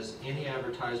 it says, any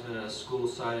advertisement at a school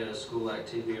site, at a school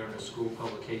activity, or in a school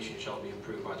publication shall be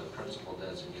approved by the principal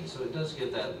designate. So it does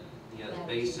give that, you know,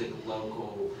 basic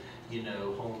local, you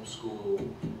know, homeschool.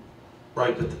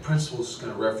 Right, but the principal's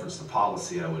going to reference the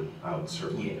policy. I would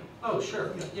certainly. Yeah. Oh,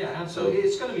 sure. Yeah, absolutely.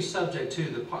 It's going to be subject to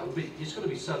the policy.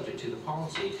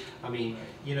 I mean,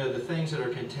 you know, the things that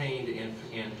are contained in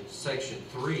section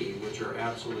 3, which are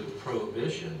absolute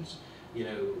prohibitions. You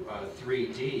know,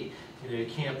 3D. You know, you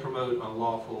can't promote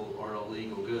unlawful or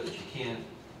illegal goods. You can't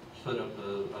put up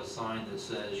a sign that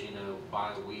says, you know,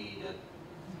 buy weed at,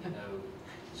 you know,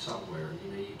 somewhere.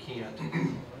 You know, you can't.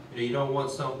 You know, you don't want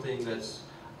something that's.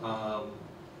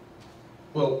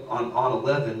 Well, on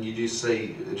 11, you do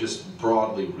say just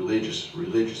broadly religious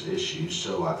issues.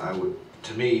 So I would,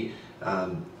 to me,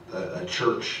 a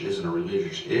church isn't a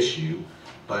religious issue,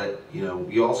 but you know,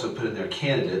 you also put in there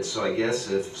candidates. So I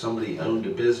guess if somebody owned a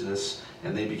business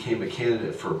and they became a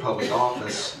candidate for public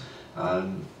office,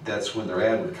 that's when their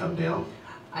ad would come down.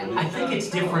 I think it's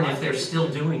different if they're still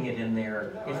doing it in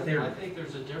there. If they're. I think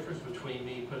there's a difference between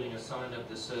me putting a sign up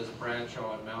that says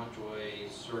Bradshaw and Mountjoy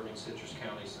serving Citrus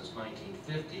County since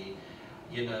 1950,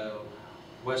 you know,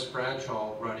 West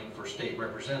Bradshaw running for state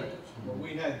representative. What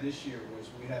we had this year was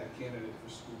we had a candidate for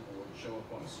school board show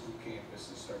up on a school campus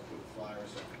and start putting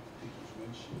flyers on people's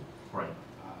windshield. Right.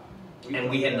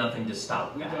 And we had nothing to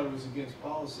stop We that. thought it was against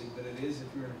policy, but it is if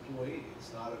you're an employee.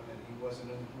 It's not, and he wasn't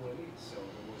an employee, so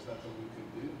there was nothing we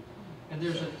could do. And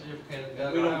there's I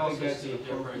also see a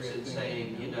difference in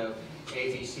saying, you know,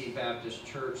 ABC Baptist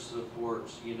Church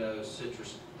supports, you know, the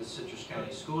Citrus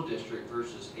County School District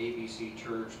versus ABC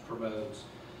Church promotes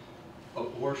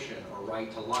abortion or right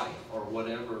to life or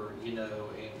whatever, you know,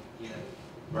 and, you know,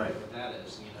 Right. whatever that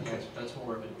is, you know, that's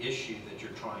more of an issue that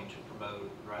you're trying to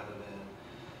promote rather than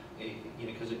you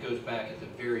know, because it goes back at the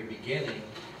very beginning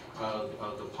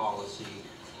of the policy,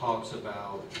 talks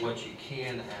about what you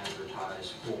can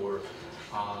advertise for,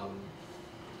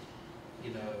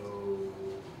 you know,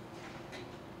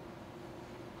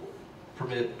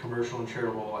 permit commercial and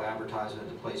charitable advertisement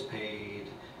to place paid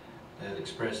that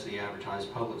express the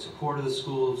advertised public support of the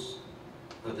schools,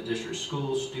 of the district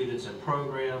schools, students, and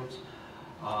programs.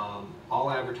 All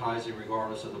advertising,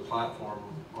 regardless of the platform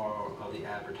or of the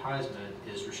advertisement,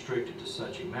 is restricted to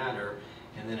such a matter.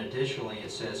 And then additionally,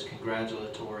 it says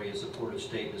congratulatory and supportive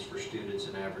statements for students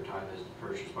and advertisements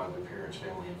purchased by their parents,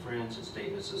 family, and friends, and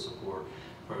statements of support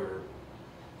for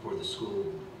the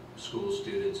school,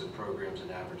 students, and programs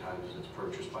and advertisements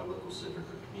purchased by local civic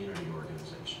or community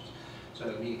organizations.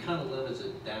 So I mean, it kind of limits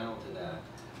it down to that.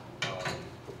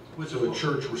 So a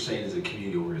church, we're saying, is a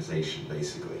community organization,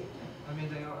 basically. I mean,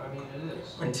 they are. I mean, it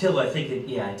is. Until I think it,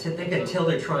 yeah, I think until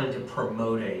they're trying to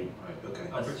promote a Okay.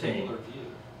 A particular view.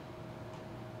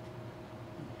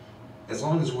 As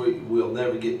long as we'll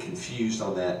never get confused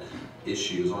on that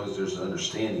issue, as long as there's an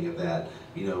understanding of that,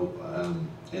 you know,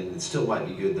 and it still might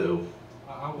be good though,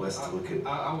 Wes, to look at.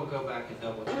 I will go back and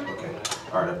double check. Okay.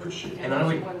 All right, I appreciate it. And I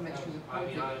would- want to make sure the I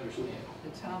point mean, I understand.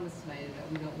 that Thomas made,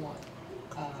 that we don't want,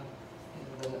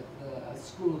 you know, the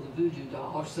school of the voodoo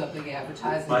doll or something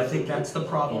advertising. But I think that's the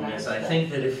problem, is I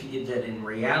think that that in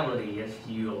reality, if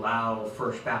you allow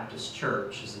First Baptist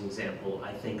Church as an example,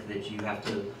 I think that you have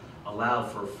to allow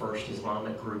for First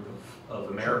Islamic Group of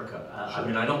America. I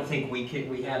mean, I don't think we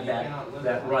have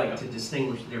that right to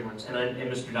distinguish the difference. And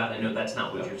Mr. Dott, I know that's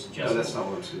not what you're No, suggesting. that's not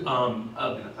what I'm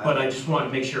saying. But I just want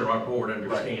to make sure our board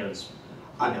understands.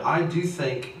 I do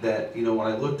think that, you know, when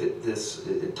I looked at this,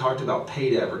 it talked about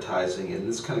paid advertising, and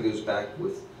this kind of goes back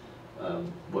with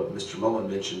what Mr. Mullen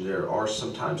mentioned, there are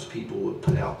sometimes people would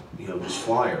put out, just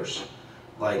flyers.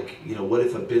 Like, what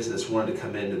if a business wanted to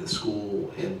come into the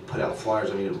school and put out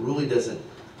flyers? I mean, it really doesn't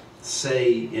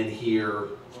say in here,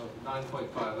 Well,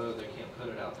 9.50, they can't put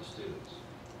it out to students.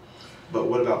 but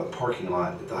what about the parking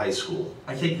lot at the high school?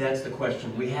 I think that's the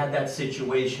question. We had that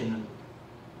situation,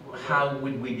 how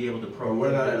would we be able to Or program what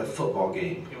about at a that? football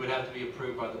game? It would have to be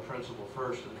approved by the principal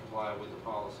first and comply with the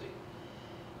policy.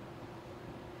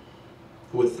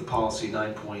 With the policy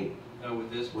 9 point, No,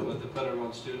 with this, With- with the put it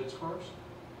on students' cars?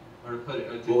 Or put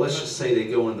it? well, let's just say they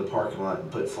go into the parking lot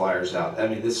and put flyers out. I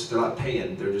mean, they're not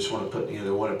paying, they just want to put, they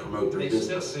want to promote their They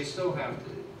business. still have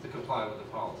to comply with the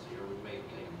policy, or we may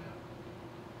take them down.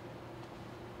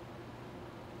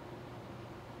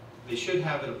 They should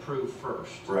have it approved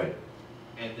first. Right.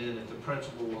 And then if the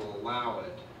principal will allow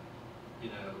it,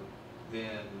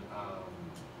 then,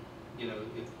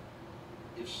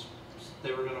 if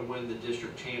they were gonna win the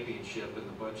district championship and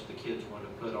the bunch of the kids wanted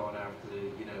to put on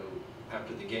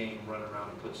after the game, run around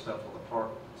and put stuff on the park,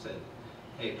 said,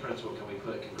 hey, principal, can we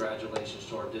put congratulations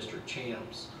to our district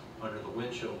champs under the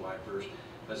windshield wipers?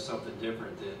 That's something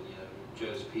different than,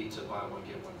 Joe's Pizza, buy one,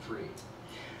 get one free.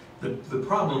 The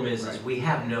problem is we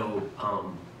have no,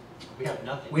 We have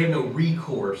nothing. we have no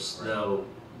recourse, though.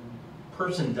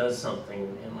 Person does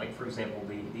something, and like, for example,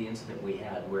 the incident we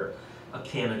had where a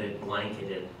candidate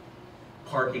blanketed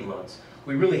parking lots.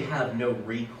 We really have no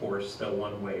recourse, though,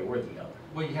 one way or the other.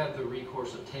 Well, you have the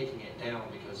recourse of taking it down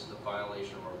because it's a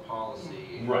violation of our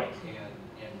policy. Right.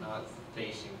 And not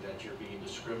facing that you're being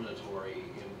discriminatory,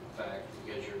 in fact,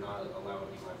 because you're not allowing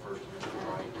me my First Amendment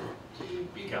right to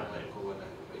be Got it. political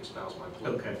and espouse my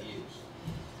political Okay. views.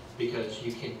 Because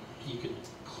you can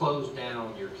close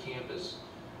down your campus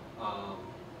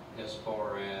as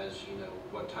far as,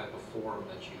 what type of forum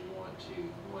that you want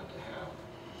to have.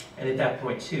 And at that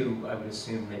point, too, I would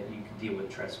assume that you could deal with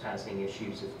trespassing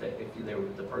issues if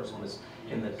the person was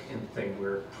in the thing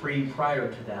where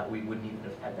prior to that, we wouldn't even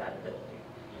have had that ability.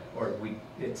 Or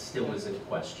it still is a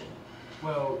question.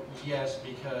 Well, yes,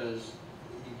 because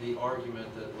the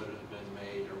argument that would have been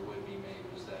made or would be made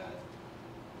was that,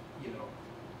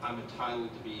 I'm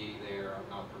entitled to be there, I'm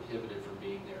not prohibited from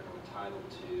being there, I'm entitled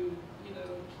to,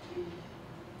 to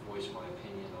voice my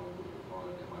opinion on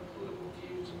my political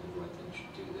views and whether I think should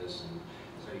do this. And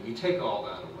so you take all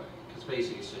that away, because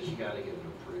basically it says you gotta get it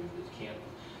approved. It can't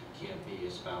be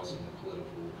espousing a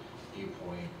political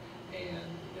viewpoint. And,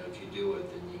 if you do it,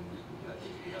 then I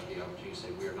think you have the opportunity to say,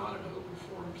 we are not an open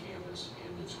forum campus,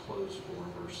 and it's closed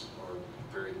forum or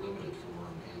very limited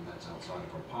forum, and that's outside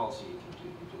of our policy. If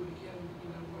you do it again,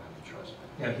 we'll have to trust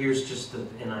that. Now, here's just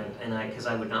because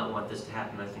I would not want this to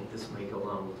happen, I think this may go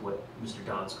along with what Mr.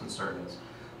 Dodd's concern is.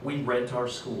 We rent our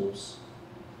schools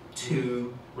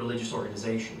to religious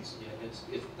organizations. Yeah, it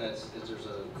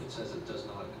says it does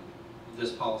not,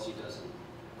 this policy doesn't,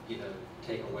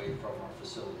 take away from our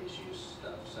facilities use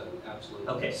stuff, so absolutely.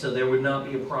 Okay, so there would not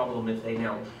be a problem if they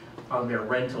now, on their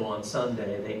rental on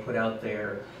Sunday, they put out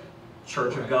their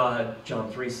Church of God,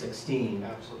 John 3:16.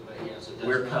 Absolutely, yes, it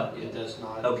We're does not, cut. it does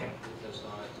not, Okay. it does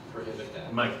not prohibit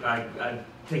that. Mike, I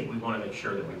think we want to make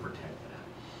sure that we protect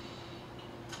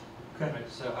that. Okay. Right,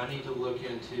 so I need to look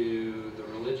into the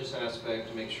religious aspect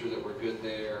to make sure that we're good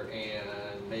there,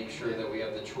 and make sure that we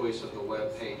have the choice of the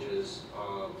web pages,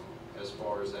 as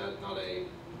far as that, not a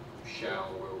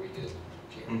shall where we get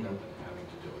jammed up and having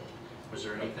to do it. Was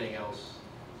there anything else?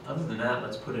 Other than that,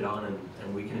 let's put it on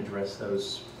and we can address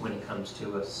those when it comes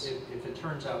to us. If it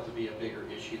turns out to be a bigger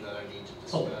issue that I need to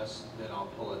discuss, then I'll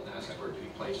pull it and ask for it to be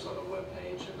placed on a web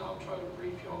page, and I'll try to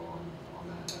brief y'all on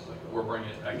that as I go. We're bringing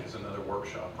it back as another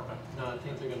workshop, right? No, I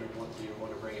think they're gonna want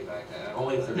to bring it back to advertising.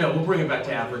 Only if they're- No, we'll bring it back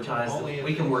to advertise. Only if-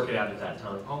 We can work it out at that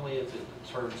time. Only if it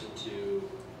turns into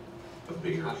A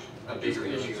bigger. a bigger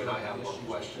issue and I have more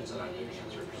questions that I need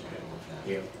answered or something like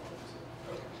that. Yeah.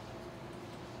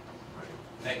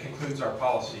 That concludes our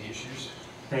policy issues.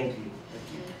 Thank you.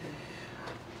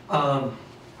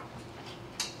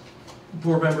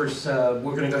 Board members, we're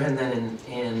going to go ahead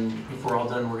and if we're all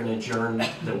done, we're going to adjourn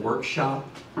the workshop,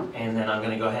 and then I'm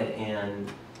going to go ahead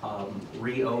and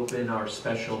reopen our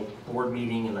special board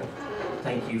meeting, and I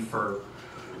thank you for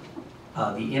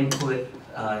the input.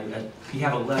 You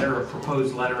have a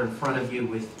proposed letter in front of you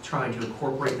with trying to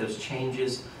incorporate those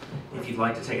changes. If you'd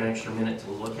like to take an extra minute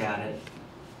to look at it.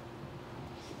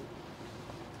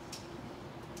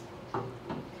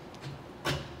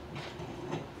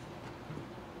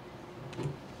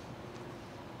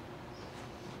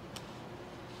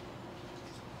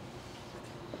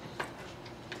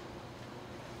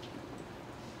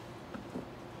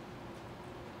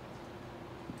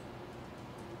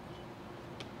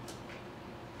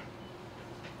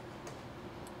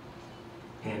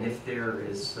 And if there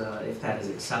is, if that is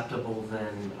acceptable,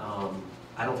 then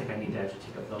I don't think I need to actually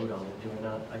take a vote on it, do I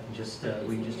not? I can just,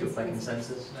 we can just do it by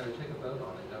consensus? No, take a vote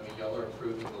on it. I mean, y'all are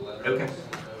approving the letter. Okay.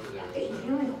 Over there, so.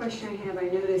 The only question I have, I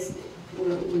noticed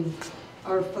we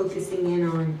are focusing in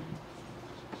on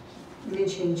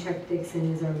mentioning Chuck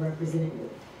Dixon as our representative.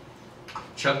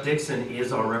 Chuck Dixon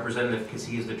is our representative because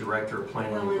he is the Director of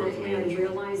Planning and Well, Growth and I Management.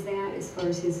 realize that as far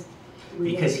as his.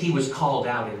 Because he was called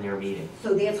out in their meeting.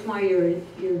 So that's why you're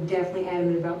definitely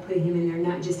adamant about putting him in there,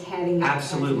 not just having.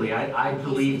 Absolutely, I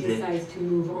believe He that. decides to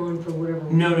move on for whatever.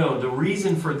 No, the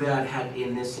reason for that had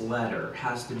in this letter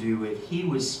has to do with, he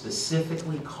was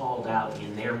specifically called out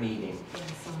in their meeting.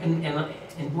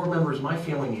 And board members, my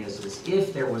feeling is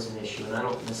if there was an issue, and I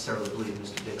don't necessarily believe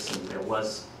Mr. Dixon, there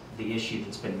was the issue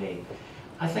that's been made.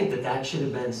 I think that should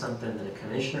have been something that a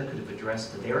commissioner could have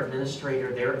addressed to their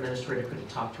administrator could have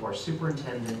talked to our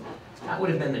superintendent. That would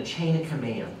have been the chain of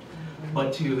command.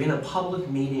 But to, in a public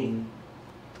meeting,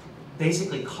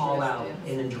 basically call out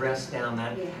and address down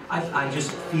that, I just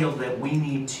feel that we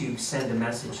need to send a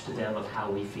message to them of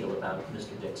how we feel about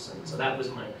Mr. Dixon. So that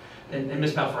was my, and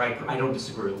Ms. Balfour, I don't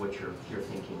disagree with what you're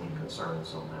thinking and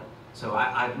concerns on that. So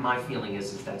my feeling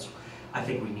is that's, I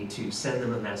think we need to send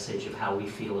them a message of how we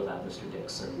feel about Mr.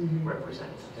 Dixon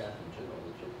representing. Staff in general,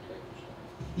 that you take yourself.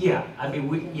 Yeah, I mean,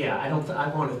 I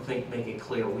want to make it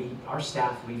clear, our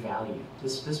staff, we value.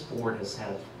 This board has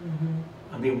had,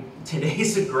 I mean,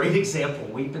 today's a great example.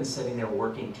 We've been sitting there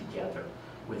working together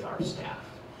with our staff.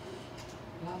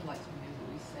 Well, I'd like to move that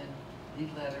we send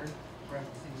the letter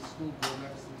referencing the school board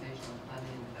representation on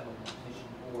Planning and Development Commission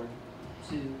board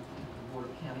to the Board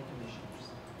of County Commissioners.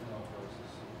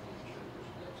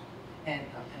 And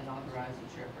authorize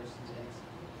the chairperson to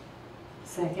execute.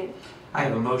 Second. I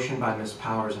have a motion by Ms.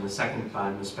 Powers and a second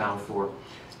by Ms. Balfour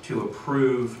to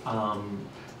approve, I'm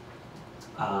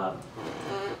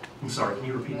sorry, can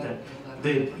you repeat that?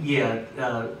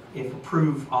 If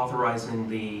approve, authorizing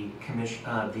the commission,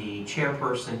 the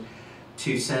chairperson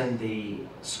to send the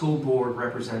school board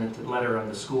representative letter on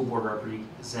the school board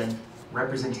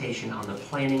representation on the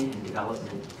Planning and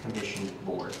Development Commission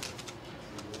board.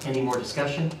 Any more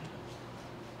discussion?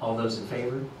 All those in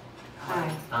favor?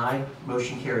 Aye. Aye.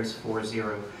 Motion carries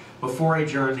 4-0. Before I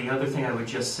adjourn, the other thing I would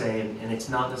just say, and it's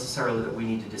not necessarily that we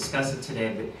need to discuss it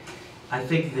today, but I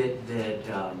think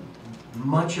that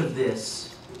much of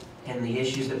this and the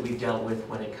issues that we've dealt with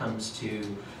when it comes to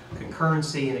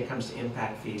concurrency and it comes to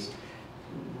impact fees,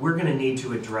 we're going to need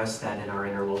to address that in our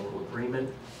interlocal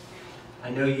agreement.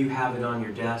 I know you have it on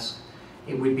your desk.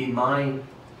 It would be my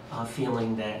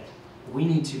feeling that we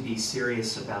need to be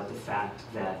serious about the fact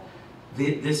that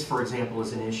this, for example,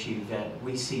 is an issue that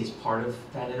we see as part of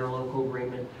that interlocal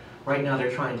agreement. Right now,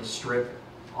 they're trying to strip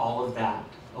all of that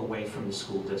away from the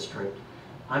school district.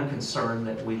 I'm concerned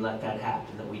that we let that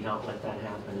happen, that we don't let that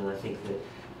happen, and I think that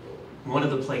one of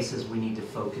the places we need to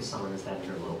focus on is that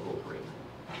interlocal agreement.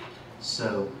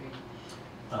 So,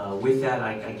 with that,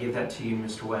 I give that to you,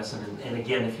 Mr. Wesson. And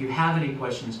again, if you have any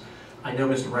questions, I know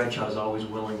Mr. Bradshaw is always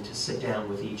willing to sit down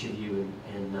with each of you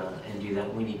and do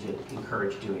that. We need to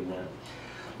encourage doing that.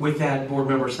 With that, board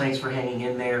members, thanks for hanging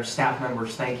in there. Staff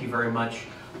members, thank you very much.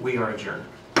 We are adjourned.